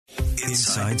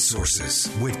Inside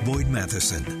Sources with Boyd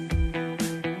Matheson.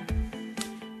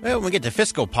 Well, when we get to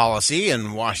fiscal policy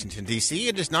in Washington, D.C.,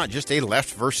 it is not just a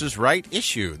left versus right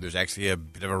issue. There's actually a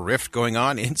bit of a rift going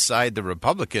on inside the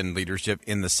Republican leadership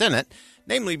in the Senate,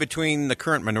 namely between the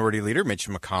current minority leader, Mitch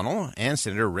McConnell, and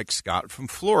Senator Rick Scott from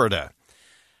Florida.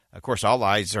 Of course, all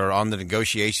eyes are on the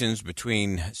negotiations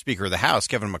between Speaker of the House,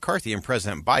 Kevin McCarthy, and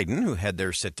President Biden, who had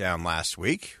their sit-down last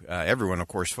week. Everyone, of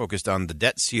course, focused on the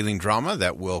debt ceiling drama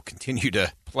that will continue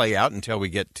to play out until we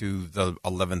get to the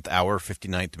 11th hour,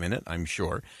 59th minute, I'm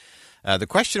sure. The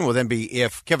question will then be,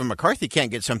 if Kevin McCarthy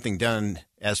can't get something done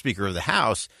as Speaker of the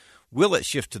House, will it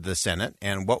shift to the Senate,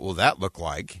 and what will that look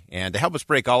like? And to help us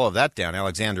break all of that down,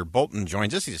 Alexander Bolton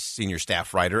joins us. He's a senior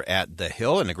staff writer at The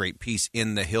Hill, and a great piece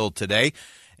in The Hill today.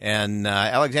 And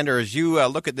Alexander, as you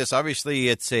look at this, obviously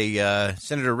it's a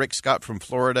Senator Rick Scott from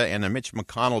Florida and a Mitch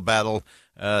McConnell battle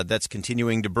that's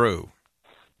continuing to brew.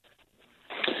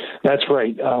 That's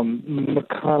right.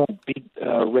 McConnell beat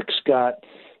Rick Scott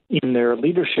in their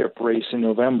leadership race in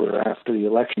November after the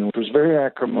election, which was very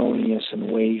acrimonious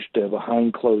and waged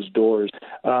behind closed doors.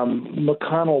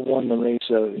 McConnell won the race,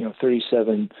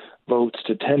 37 votes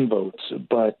to 10 votes,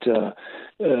 but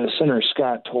Senator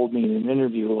Scott told me in an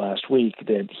interview last week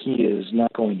that he is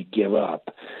not going to give up,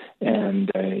 and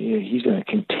he's going to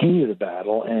continue the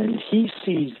battle, and he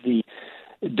sees the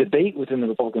debate within the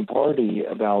Republican Party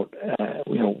about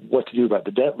what to do about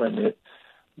the debt limit,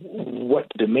 what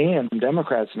to demand from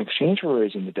Democrats in exchange for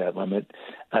raising the debt limit.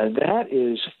 That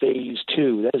is phase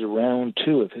two. That is round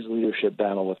two of his leadership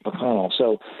battle with McConnell.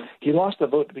 So he lost the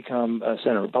vote to become a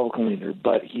Senate Republican leader,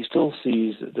 but he still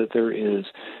sees that there is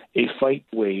a fight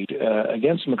waged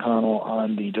against McConnell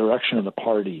on the direction of the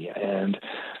party. And,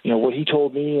 what he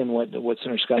told me and what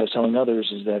Senator Scott is telling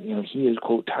others is that, he is,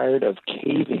 quote, tired of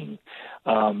caving.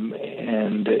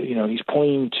 He's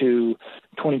pointing to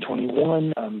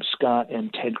 2021. Scott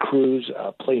and Ted Cruz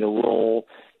played a role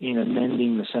in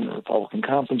amending the Senate Republican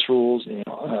Conference rules in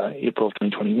April of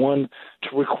 2021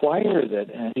 to require that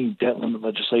any debt limit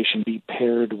legislation be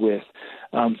paired with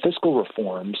fiscal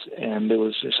reforms. And there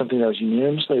was something that was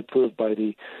unanimously approved by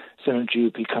the Senate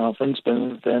GOP conference. But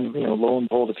then, lo and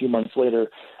behold, a few months later,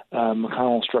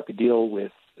 McConnell struck a deal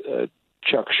with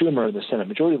Chuck Schumer, the Senate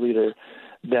Majority Leader,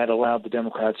 that allowed the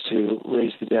Democrats to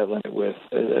raise the debt limit with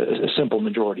a simple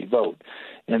majority vote.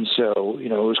 And so, it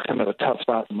was kind of a tough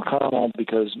spot for McConnell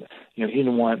because, he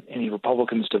didn't want any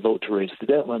Republicans to vote to raise the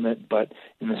debt limit, but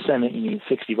in the Senate, you need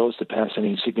 60 votes to pass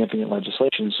any significant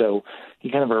legislation. So he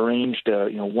kind of arranged a,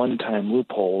 one-time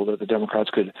loophole that the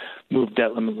Democrats could move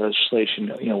debt limit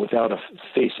legislation, without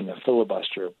facing a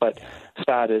filibuster. But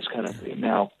Scott is kind of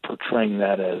now portraying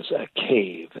that as a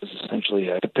cave, as essentially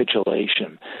a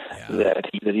capitulation, that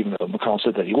even though McConnell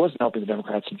said that he wasn't helping the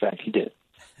Democrats, in fact, he did.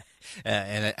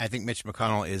 And I think Mitch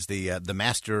McConnell is the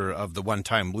master of the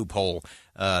one-time loophole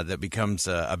that becomes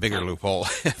a bigger loophole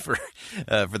for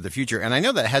the future. And I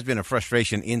know that has been a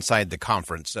frustration inside the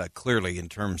conference, clearly, in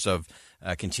terms of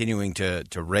continuing to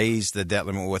raise the debt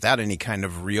limit without any kind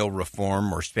of real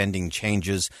reform or spending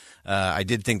changes. I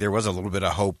did think there was a little bit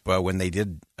of hope when they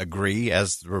did agree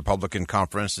as the Republican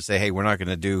conference to say, hey, we're not going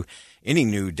to do any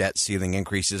new debt ceiling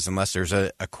increases unless there's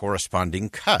a corresponding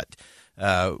cut.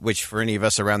 Which for any of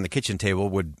us around the kitchen table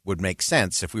would make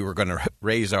sense. If we were going to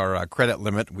raise our credit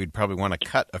limit, we'd probably want to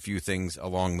cut a few things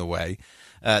along the way.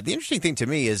 The interesting thing to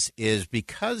me is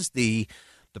because the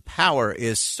power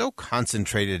is so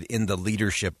concentrated in the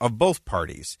leadership of both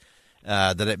parties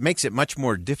that it makes it much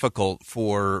more difficult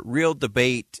for real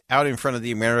debate out in front of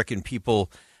the American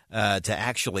people to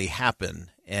actually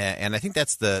happen. And I think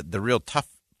that's the real tough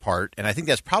part. And I think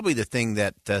that's probably the thing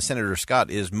that Senator Scott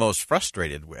is most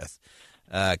frustrated with.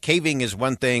 Caving is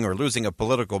one thing, or losing a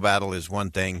political battle is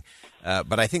one thing.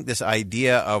 But I think this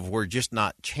idea of we're just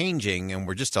not changing and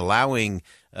we're just allowing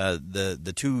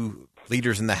the two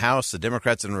leaders in the House, the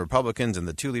Democrats and Republicans, and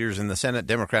the two leaders in the Senate,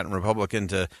 Democrat and Republican,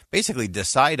 to basically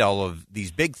decide all of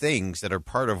these big things that are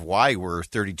part of why we're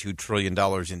 $32 trillion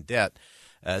in debt.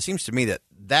 It seems to me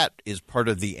that is part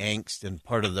of the angst and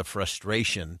part of the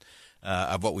frustration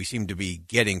of what we seem to be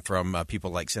getting from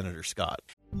people like Senator Scott.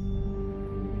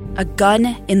 A gun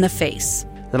in the face.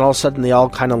 Then all of a sudden they all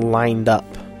kind of lined up.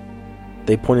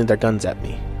 They pointed their guns at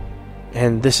me.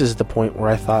 And this is the point where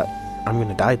I thought, I'm going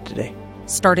to die today.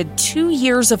 Started 2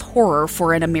 years of horror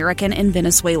for an American in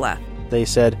Venezuela. They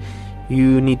said,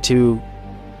 you need to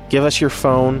give us your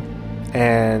phone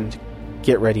and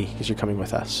get ready because you're coming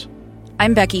with us.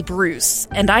 I'm Becky Bruce,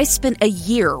 and I spent a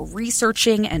year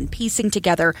researching and piecing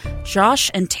together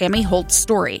Josh and Tammy Holt's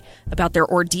story about their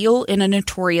ordeal in a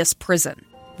notorious prison.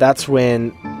 That's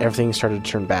when everything started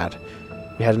to turn bad.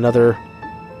 we had another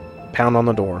pound on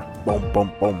the door. Boom,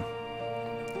 boom, boom.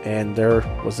 And there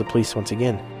was the police once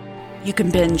again. You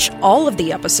can binge all of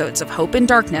the episodes of Hope in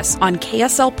Darkness on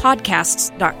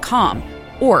KSLPodcasts.com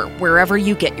or wherever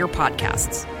you get your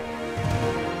podcasts.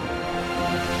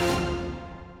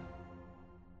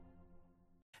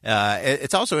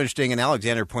 It's also interesting, and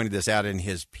Alexander pointed this out in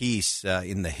his piece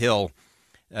in The Hill,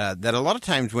 that a lot of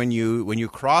times when you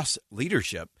cross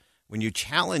leadership, when you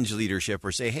challenge leadership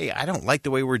or say, hey, I don't like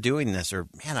the way we're doing this, or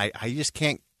man, I just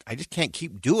can't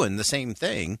keep doing the same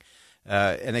thing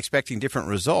and expecting different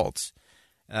results.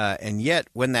 And yet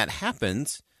when that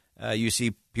happens, you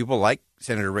see people like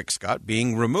Senator Rick Scott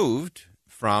being removed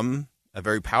from a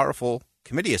very powerful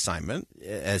committee assignment,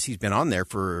 as he's been on there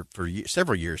for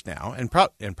several years now, and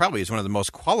probably is one of the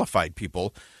most qualified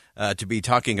people to be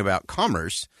talking about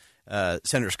commerce.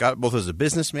 Senator Scott, both as a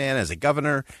businessman, as a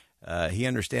governor, he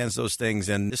understands those things.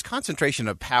 And this concentration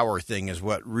of power thing is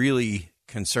what really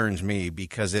concerns me,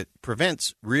 because it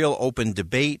prevents real open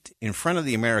debate in front of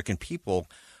the American people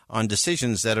on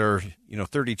decisions that are,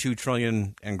 $32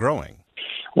 trillion and growing.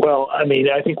 Well, I mean,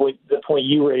 I think the point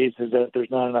you raised is that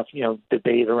there's not enough,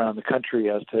 debate around the country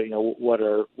as to, what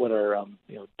our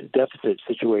deficit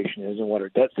situation is and what our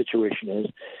debt situation is.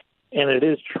 And it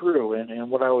is true. And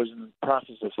what I was in the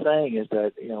process of saying is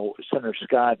that, Senator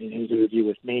Scott, in his interview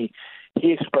with me,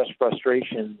 he expressed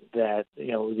frustration that,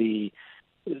 the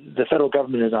federal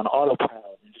government is on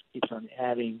autopilot and just keeps on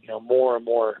adding, more and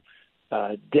more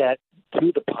debt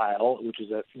to the pile, which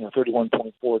is at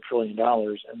 $31.4 trillion,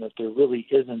 and that there really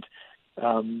isn't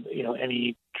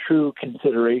any true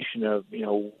consideration of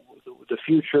the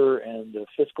future and the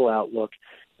fiscal outlook,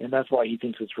 and that's why he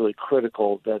thinks it's really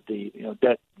critical that the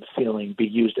debt ceiling be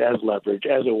used as leverage,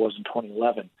 as it was in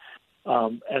 2011.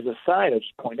 As a side, I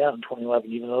just point out in 2011,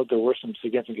 even though there were some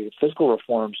significant fiscal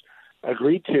reforms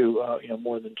agreed to,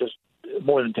 more than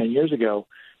 10 years ago,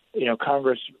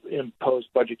 Congress imposed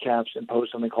budget caps,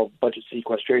 imposed something called budget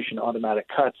sequestration, automatic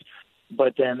cuts.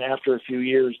 But then after a few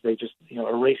years, they just,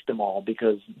 erased them all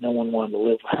because no one wanted to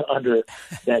live under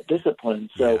that discipline.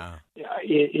 So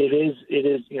it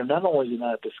is, not only is it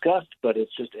not discussed, but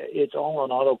it's all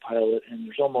on autopilot, and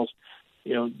there's almost,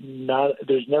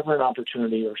 there's never an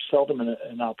opportunity, or seldom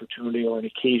an opportunity or an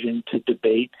occasion to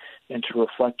debate and to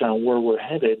reflect on where we're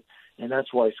headed. And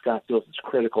that's why Scott feels it's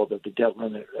critical that the debt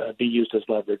limit be used as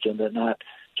leverage, and that not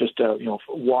just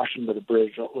wash under the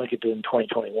bridge like it did in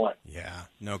 2021. Yeah,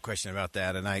 no question about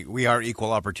that. And we are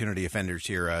equal opportunity offenders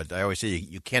here. I always say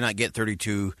you cannot get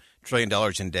 $32 trillion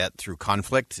in debt through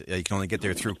conflict. You can only get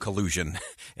there through collusion.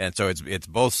 And so it's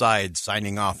both sides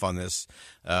signing off on this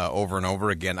over and over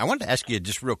again. I wanted to ask you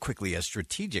just real quickly a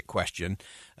strategic question.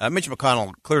 Mitch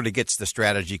McConnell clearly gets the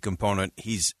strategy component.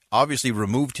 He's obviously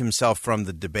removed himself from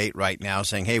the debate right now,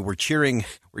 saying, hey, we're cheering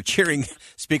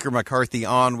Speaker McCarthy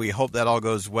on. We hope that all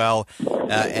goes well.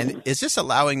 And is this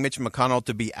allowing Mitch McConnell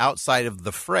to be outside of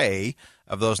the fray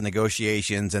of those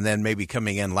negotiations, and then maybe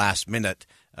coming in last minute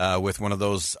with one of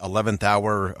those 11th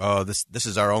hour, this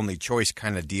is our only choice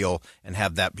kind of deal, and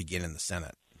have that begin in the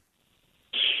Senate?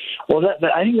 Well,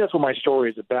 I think that's what my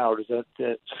story is about, is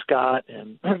that Scott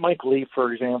and Mike Lee,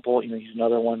 for example, he's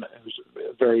another one who's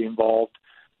very involved,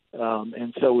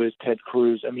 and so is Ted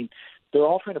Cruz. I mean, they're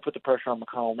all trying to put the pressure on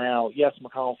McConnell now. Yes,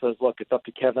 McConnell says, look, it's up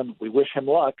to Kevin. We wish him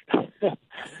luck.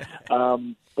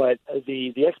 But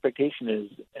the expectation is,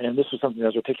 and this was something that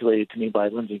was articulated to me by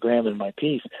Lindsey Graham in my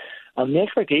piece, the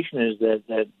expectation is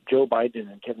that Joe Biden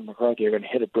and Kevin McCarthy are going to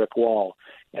hit a brick wall,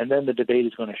 and then the debate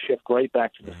is going to shift right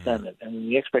back to the Senate.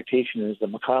 And the expectation is that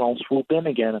McConnell will swoop in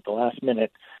again at the last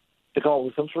minute to come up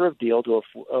with some sort of deal to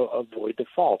avoid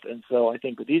default. And so I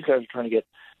think that these guys are trying to get,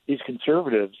 these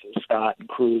conservatives, Scott and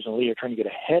Cruz and Lee, are trying to get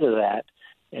ahead of that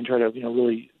and try to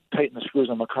really tighten the screws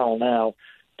on McConnell now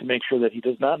to make sure that he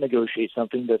does not negotiate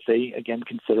something that they, again,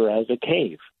 consider as a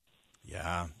cave.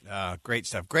 Yeah, great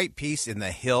stuff. Great piece in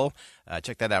The Hill.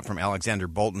 Check that out from Alexander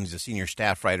Bolton. He's a senior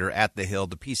staff writer at The Hill.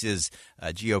 The piece is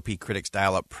GOP critics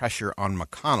dial up pressure on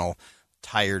McConnell,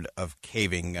 tired of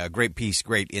caving. Great piece,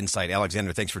 great insight.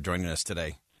 Alexander, thanks for joining us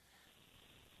today.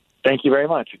 Thank you very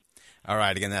much. All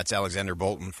right, again, that's Alexander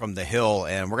Bolton from The Hill,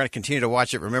 and we're going to continue to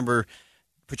watch it. Remember,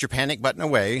 put your panic button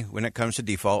away when it comes to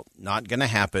default. Not going to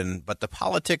happen, but the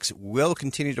politics will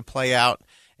continue to play out,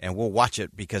 and we'll watch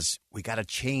it because we got to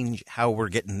change how we're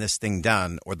getting this thing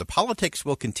done, or the politics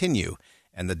will continue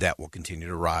and the debt will continue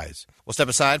to rise. We'll step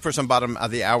aside for some bottom of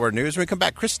the hour news. When we come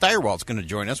back, Chris Steyerwald's going to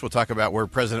join us. We'll talk about where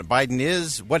President Biden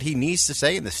is, what he needs to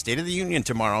say in the State of the Union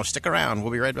tomorrow. Stick around.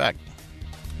 We'll be right back.